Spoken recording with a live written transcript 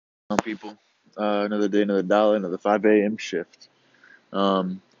People. Another day, another dollar, another 5 a.m. shift.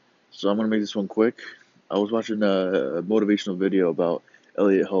 Um, so I'm gonna make this one quick. I was watching a motivational video about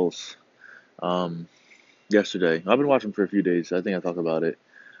Elliot Hulse um, yesterday. I've been watching for a few days. I think I talked about it.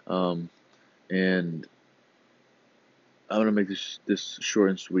 Um, and I'm gonna make this short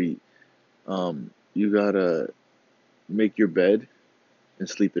and sweet. You gotta make your bed and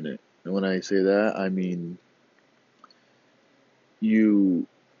sleep in it. And when I say that, I mean you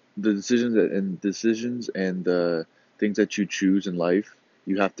the decisions and the things that you choose in life,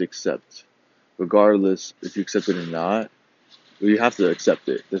 you have to accept, regardless if you accept it or not. Well, you have to accept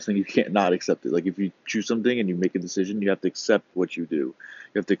it. This thing you can't not accept it. Like if you choose something and you make a decision, you have to accept what you do.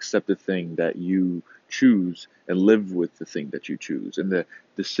 You have to accept the thing that you choose and live with the thing that you choose and the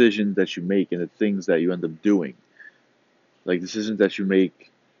decisions that you make and the things that you end up doing. Like decisions that you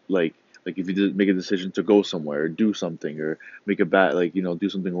make, like like if you did make a decision to go somewhere or do something or make a bad, do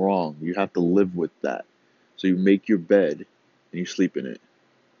something wrong, you have to live with that. So you make your bed and you sleep in it.